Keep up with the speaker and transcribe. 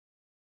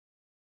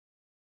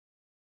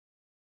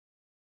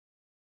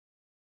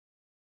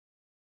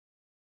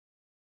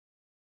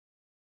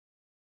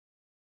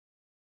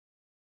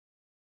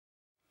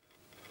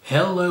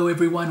Hello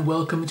everyone,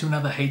 welcome to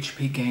another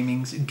HP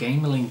Gaming's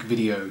GameLINK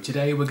video.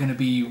 Today we're going to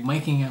be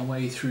making our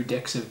way through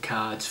decks of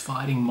cards,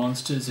 fighting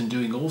monsters and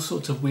doing all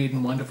sorts of weird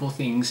and wonderful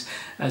things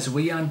as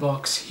we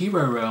unbox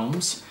Hero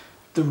Realms,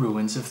 The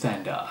Ruins of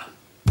Thandar.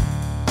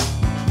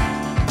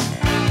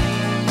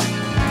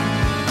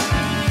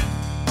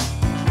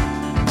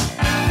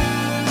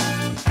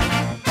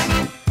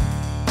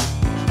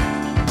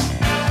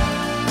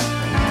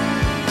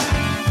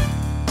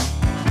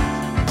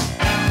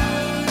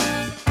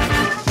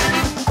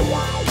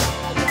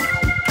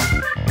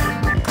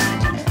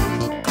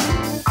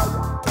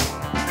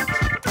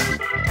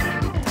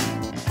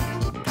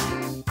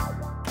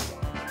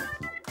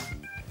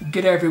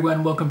 G'day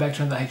everyone, welcome back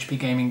to another HP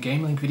Gaming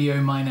GameLINK video.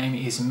 My name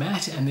is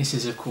Matt and this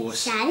is of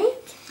course Shannon.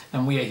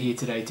 And we are here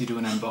today to do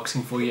an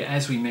unboxing for you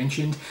as we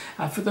mentioned.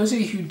 For those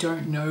of you who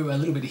don't know a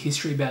little bit of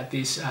history about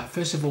this,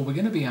 first of all we're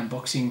going to be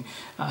unboxing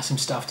some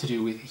stuff to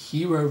do with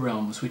Hero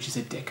Realms, which is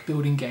a deck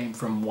building game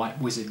from White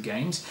Wizard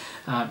Games.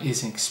 It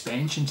is an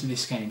expansion to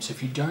this game, so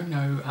if you don't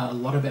know a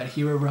lot about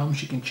Hero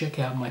Realms you can check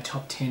out my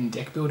top 10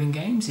 deck building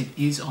games. It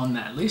is on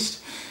that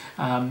list.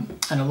 And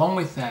along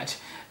with that,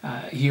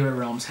 Hero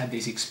Realms had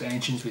these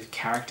expansions with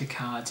character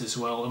cards as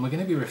well, and we're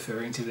going to be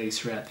referring to these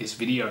throughout this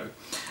video.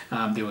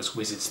 There was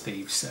Wizards,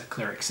 Thieves,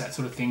 Clerics, that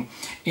sort of thing.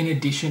 In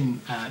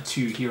addition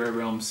to Hero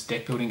Realms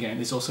deck building game,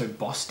 there's also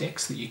boss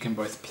decks that you can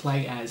both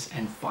play as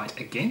and fight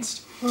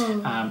against.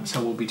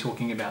 So we'll be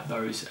talking about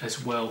those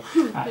as well.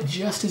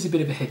 Just as a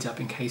bit of a heads up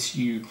in case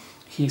you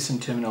hear some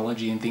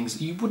terminology and things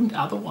that you wouldn't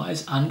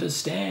otherwise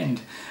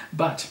understand.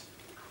 But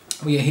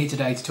we are here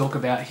today to talk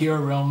about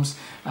Hero Realms,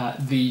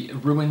 The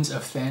Ruins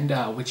of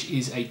Thandar, which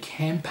is a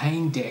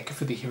campaign deck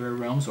for the Hero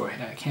Realms, or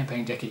a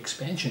campaign deck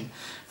expansion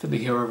for the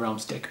Hero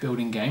Realms deck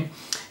building game.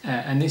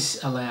 And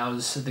this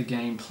allows the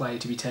gameplay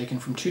to be taken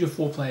from 2 to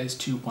 4 players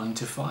to 1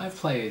 to 5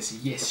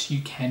 players. Yes, you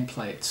can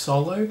play it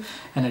solo,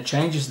 and it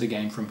changes the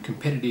game from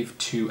competitive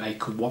to a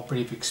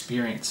cooperative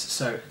experience.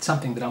 So it's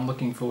something that I'm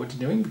looking forward to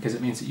doing because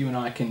it means that you and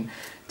I can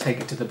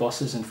take it to the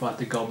bosses and fight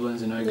the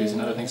goblins and ogres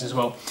and other things as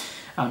well.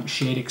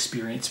 Shared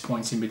experience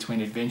points in between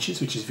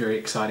adventures, which is very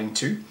exciting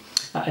too.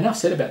 Enough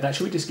said about that.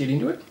 Should we just get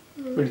into it?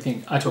 What do you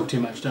think? I talk too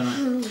much, don't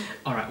I?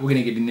 Alright, we're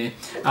going to get in there.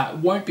 It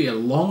won't be a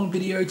long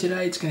video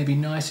today. It's going to be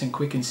nice and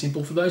quick and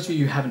simple. For those of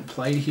you who haven't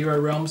played Hero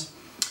Realms,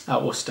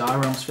 or Star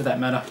Realms for that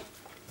matter,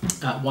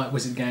 White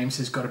Wizard Games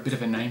has got a bit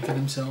of a name for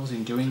themselves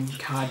in doing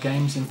card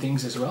games and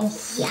things as well.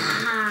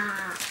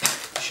 Yeah.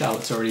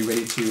 Charlotte's already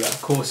ready to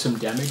cause some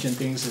damage and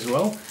things as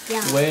well.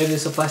 Yeah. Where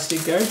does the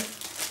plastic go?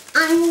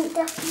 On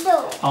the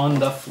floor. On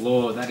the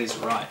floor, that is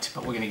right.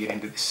 But we're going to get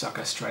into this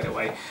sucker straight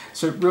away.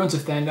 So Ruins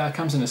of Thandar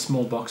comes in a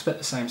small box, about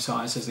the same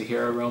size as the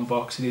Hero Realm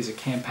box. It is a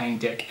campaign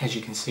deck, as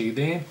you can see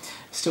there.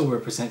 Still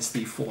represents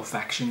the 4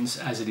 factions,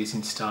 as it is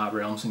in Star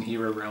Realms and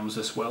Hero Realms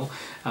as well.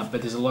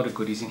 But there's a lot of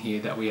goodies in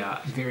here that we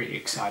are very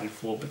excited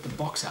for. But the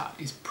box art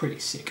is pretty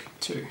sick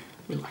too.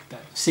 We like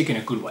that. Sick in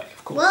a good way,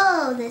 of course.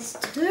 Whoa, there's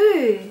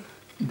 2.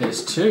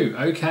 There's 2.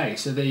 Okay,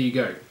 so there you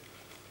go.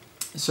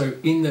 So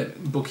in the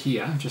book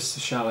here, just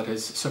as Charlotte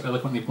has so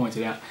eloquently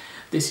pointed out,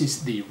 this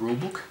is the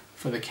rulebook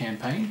for the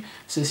campaign.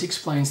 So this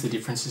explains the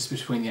differences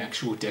between the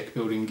actual deck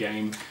building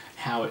game,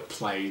 how it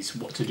plays,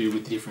 what to do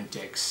with the different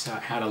decks,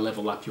 how to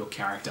level up your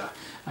character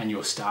and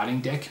your starting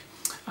deck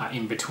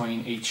in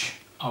between each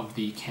of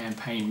the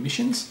campaign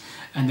missions.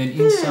 And then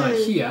inside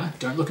here,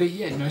 don't look at it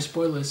yet, no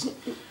spoilers.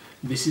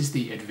 This is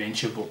the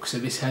adventure book, so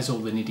this has all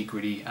the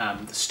nitty-gritty,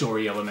 the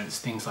story elements,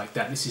 things like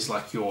that. This is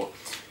like your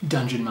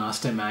Dungeon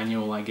Master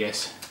manual, I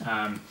guess,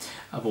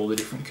 of all the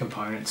different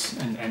components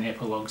and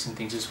epilogues and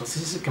things as well.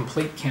 So this is a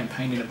complete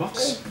campaign in a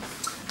box,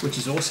 which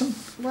is awesome.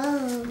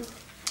 Whoa.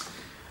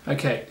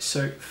 Okay,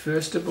 so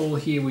first of all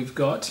here we've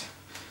got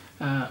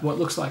what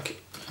looks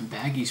like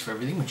baggies for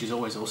everything, which is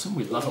always awesome.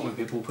 We love it when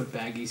people put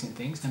baggies in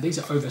things. Now these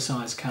are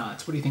oversized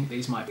cards. What do you think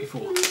these might be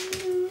for?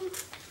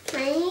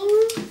 Playing.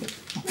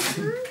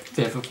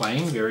 They're for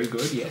playing, very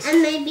good, yes.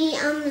 And maybe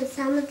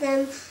some of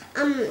them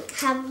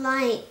have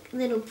like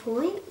little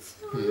points.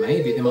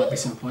 Maybe there might be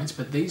some points,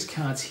 but these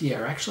cards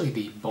here are actually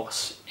the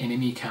boss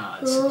enemy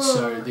cards. Oh.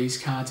 So these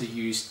cards are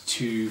used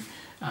to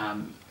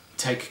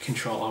take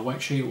control. I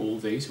won't show you all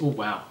these. Oh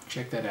wow,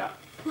 check that out.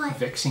 What?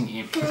 Vexing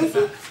Imp. Look at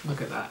that.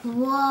 Look at that.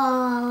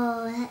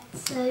 Whoa,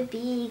 that's so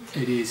big.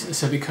 It is.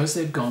 So because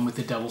they've gone with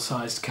the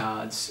double-sized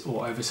cards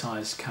or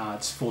oversized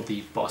cards for the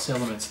boss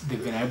elements,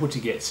 they've been able to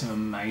get some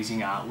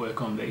amazing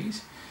artwork on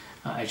these.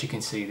 As you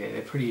can see there,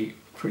 they're pretty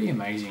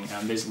amazing.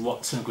 There's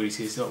lots of goodies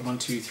here. So 1,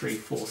 2, 3,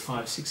 4,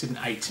 5, 6, 7,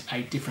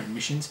 8 different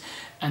missions,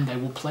 and they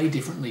will play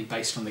differently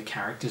based on the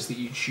characters that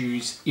you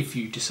choose if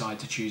you decide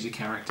to choose a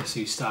character. So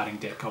your starting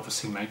deck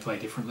obviously may play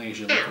differently as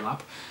you level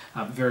up.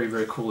 Very,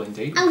 very cool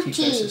indeed. We'll keep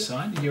those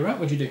aside. You're right,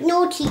 what'd you do?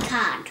 Naughty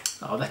card.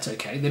 Oh, that's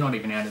okay. They're not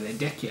even out of their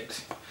deck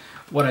yet.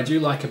 What I do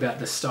like about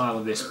the style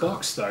of this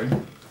box though,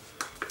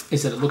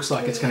 is that it looks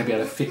like it's going to be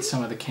able to fit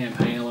some of the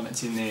campaign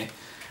elements in there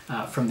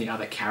from the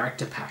other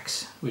character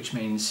packs, which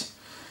means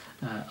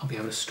I'll be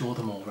able to store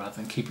them all rather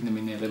than keeping them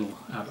in their little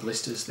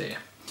blisters there.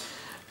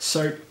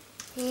 So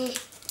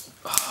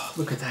Oh,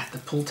 look at that. The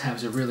pull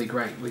tabs are really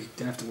great. We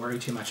don't have to worry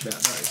too much about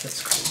those.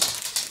 That's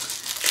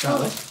cool.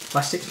 Charlotte,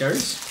 plastic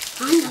goes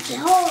On the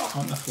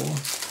floor. on the floor.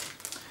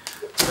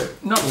 So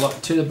not a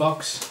lot to the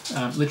box.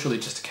 Literally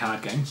just a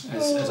card game,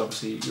 as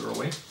obviously you're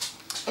aware.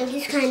 I'm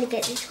just trying to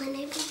get this one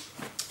open.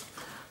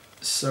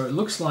 So it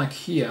looks like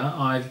here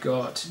I've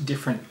got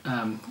different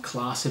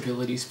class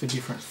abilities for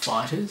different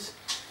fighters.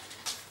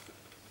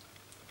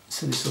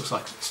 So this looks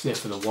like it's there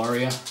for the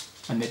warrior,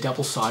 and they're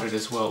double-sided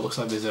as well. It looks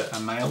like there's a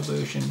male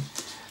version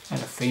and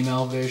a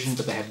female version,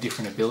 but they have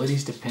different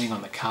abilities depending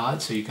on the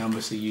card, so you can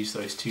obviously use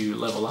those to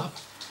level up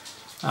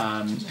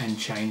and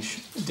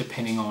change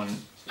depending on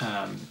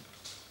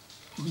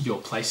your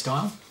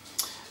playstyle.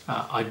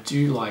 I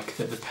do like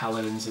that the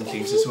paladins and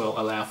things as well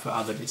allow for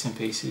other bits and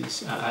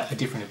pieces,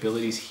 different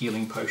abilities,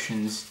 healing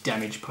potions,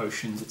 damage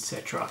potions,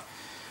 etc.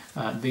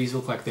 These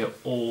look like they're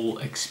all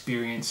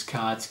experience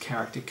cards,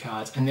 character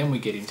cards, and then we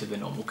get into the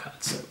normal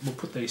cards. So we'll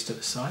put these to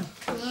the side.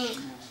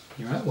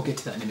 You're right, we'll get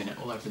to that in a minute.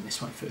 We'll open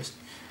this one first.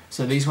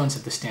 So these ones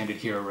have the standard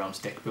Hero Realms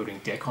deck building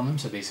deck on them.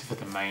 So these are for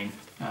the main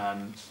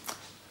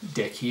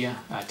deck here.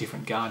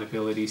 Different guard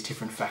abilities,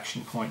 different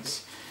faction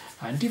points,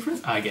 and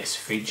different, I guess,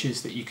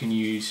 features that you can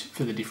use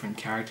for the different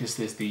characters.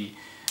 There's the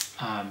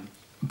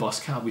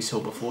boss card we saw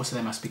before, so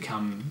they must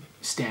become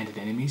standard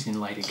enemies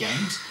in later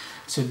games.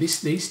 So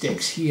these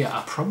decks here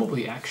are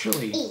probably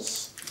actually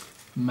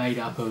made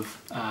up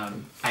of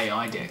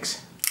AI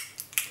decks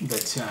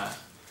that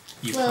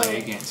you play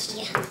against.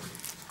 Yeah.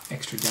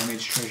 Extra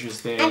damage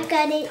treasures there, I've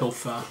got it.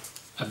 pilfer,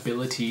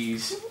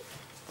 abilities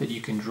that you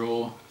can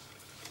draw,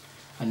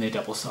 and they're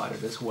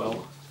double-sided as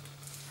well.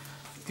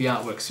 The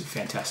artwork's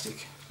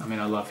fantastic. I mean,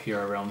 I love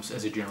Hero Realms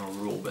as a general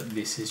rule, but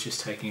this is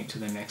just taking it to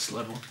the next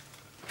level,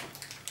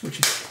 which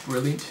is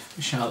brilliant.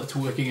 Charlotte's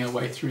working her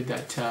way through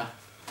that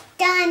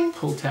Done.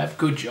 pull tab.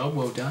 Good job,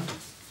 well done.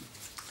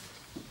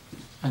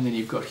 And then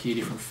you've got here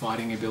different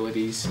fighting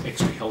abilities,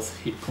 extra health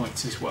hit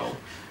points as well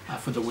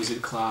for the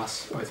wizard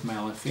class, both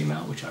male and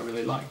female, which I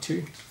really like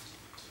too.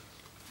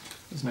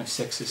 There's no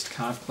sexist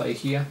card play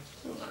here.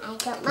 I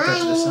got Put that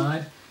to the mine.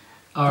 side.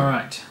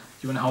 Alright,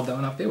 do you want to hold that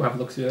one up there? We'll have a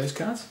look through those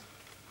cards.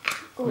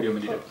 What do you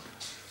want me to do?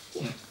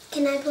 Yeah.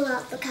 Can I pull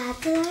out the card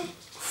today?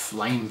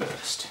 Flame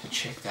Burst.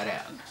 Check that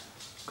out.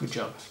 Good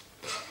job.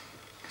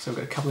 So we've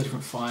got a couple of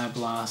different fire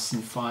blasts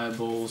and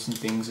fireballs and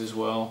things as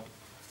well.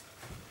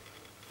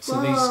 So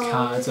Whoa, these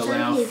cards it's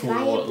allow only for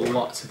fire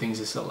lots of things.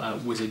 This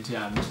wizard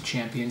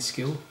champion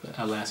skill that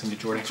allows him to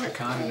draw an extra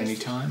card at any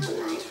time.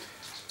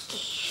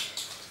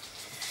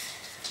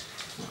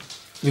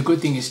 The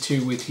good thing is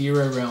too with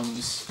Hero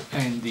Realms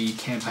and the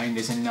campaign,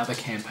 there's another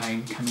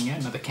campaign coming out,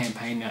 another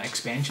campaign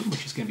expansion,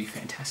 which is going to be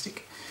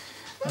fantastic.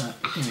 There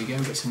we go,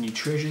 we've got some new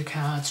treasure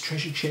cards,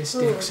 treasure chest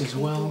decks as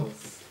well.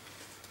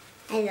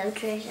 I love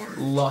treasure.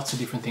 Lots of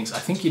different things. I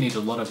think you need a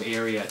lot of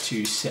area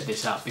to set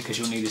this up because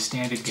you'll need a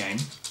standard game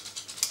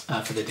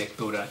for the deck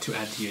builder to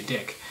add to your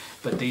deck.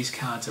 But these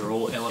cards are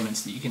all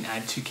elements that you can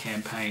add to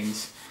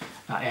campaigns,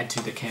 add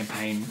to the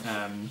campaign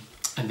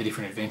and the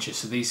different adventures.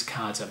 So these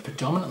cards are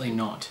predominantly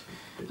not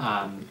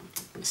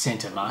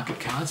center market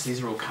cards.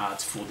 These are all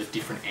cards for the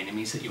different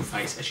enemies that you'll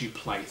face as you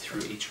play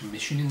through each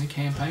mission in the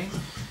campaign.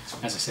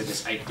 As I said,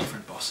 there's 8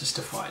 different bosses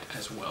to fight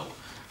as well,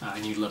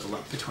 and you level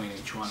up between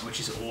each one, which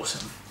is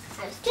awesome.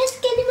 I was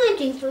just getting my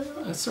drink.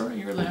 That's alright,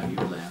 you're allowed,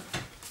 you're allowed.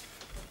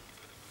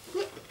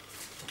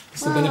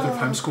 It's the benefit of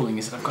homeschooling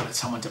is that I've got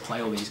someone to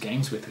play all these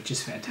games with, which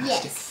is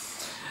fantastic.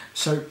 Yes.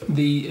 So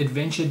the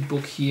adventure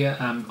book here,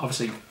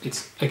 obviously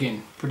it's,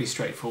 again, pretty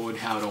straightforward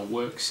how it all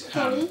works.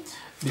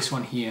 This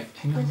one here,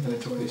 hang on, I'm going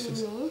to talk this,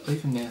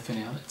 leave them there for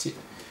now, that's it.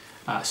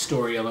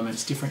 Story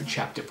elements, different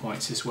chapter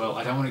points as well.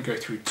 I don't want to go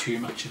through too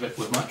much of it.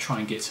 We might try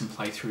and get some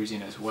playthroughs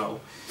in as well.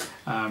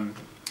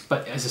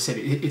 But as I said,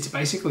 it's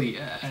basically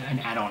an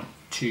add-on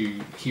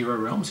to Hero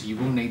Realms. You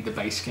will need the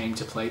base game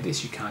to play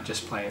this. You can't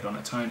just play it on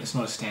its own. It's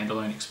not a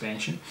standalone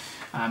expansion.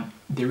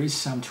 There is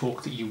some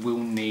talk that you will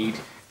need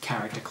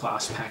character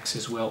class packs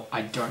as well.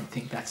 I don't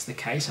think that's the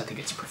case. I think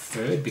it's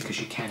preferred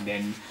because you can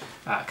then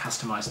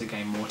customize the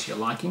game more to your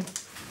liking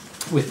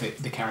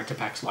with the character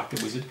packs like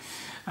the wizard.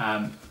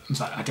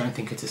 But I don't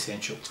think it's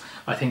essential.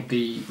 I think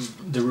the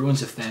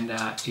Ruins of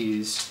Thandar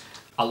is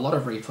a lot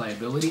of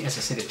replayability. As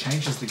I said, it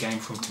changes the game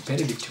from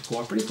competitive to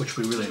cooperative, which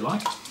we really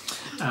like.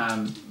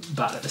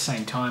 But at the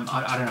same time,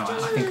 I don't know,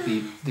 I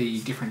think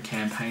the different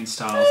campaign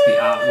styles,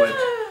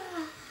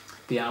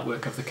 the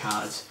artwork of the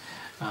cards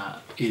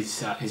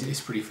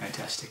is pretty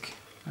fantastic.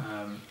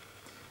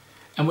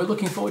 And we're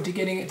looking forward to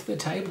getting it to the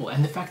table.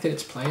 And the fact that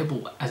it's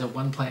playable as a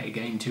one-player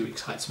game too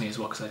excites me as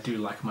well, because I do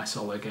like my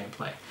solo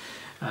gameplay.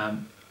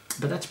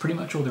 But that's pretty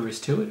much all there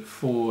is to it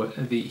for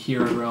the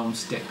Hero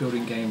Realms deck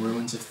building game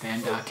Ruins of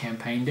Thandar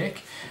campaign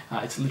deck.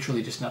 It's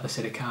literally just another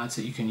set of cards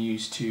that you can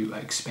use to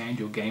expand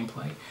your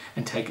gameplay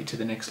and take it to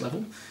the next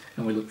level.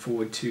 And we look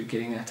forward to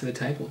getting that to the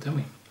table, don't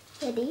we?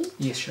 Ready?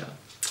 Yes, Charlotte.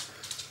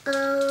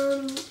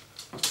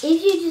 If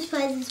you just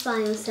play this by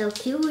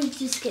yourself, you would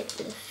just get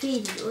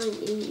defeated,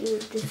 wouldn't you?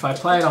 If I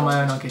play it on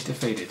my own, I'll get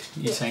defeated.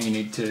 You're saying you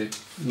need to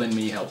lend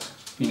me your help.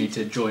 You need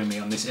to join me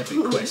on this epic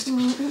quest.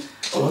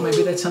 Or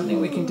maybe that's something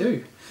we can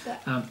do.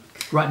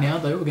 Right now,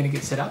 though, we're going to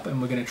get set up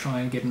and we're going to try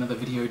and get another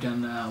video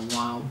done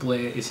while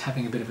Blair is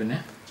having a bit of a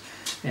nap.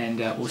 And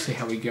we'll see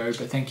how we go.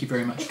 But thank you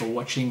very much for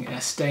watching.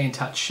 Stay in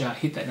touch.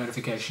 Hit that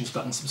notifications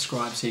button,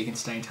 subscribe so you can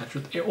stay in touch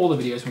with all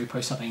the videos when we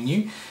post something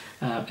new.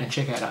 And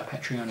check out our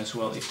Patreon as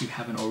well if you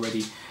haven't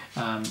already.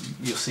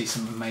 You'll see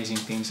some amazing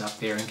things up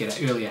there and get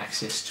early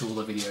access to all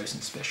the videos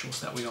and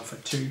specials that we offer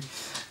too.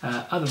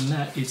 Other than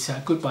that, it's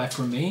goodbye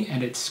from me,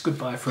 and it's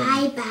goodbye from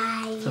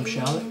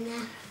Charlotte.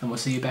 And we'll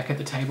see you back at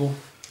the table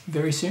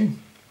very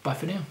soon. Bye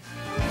for now.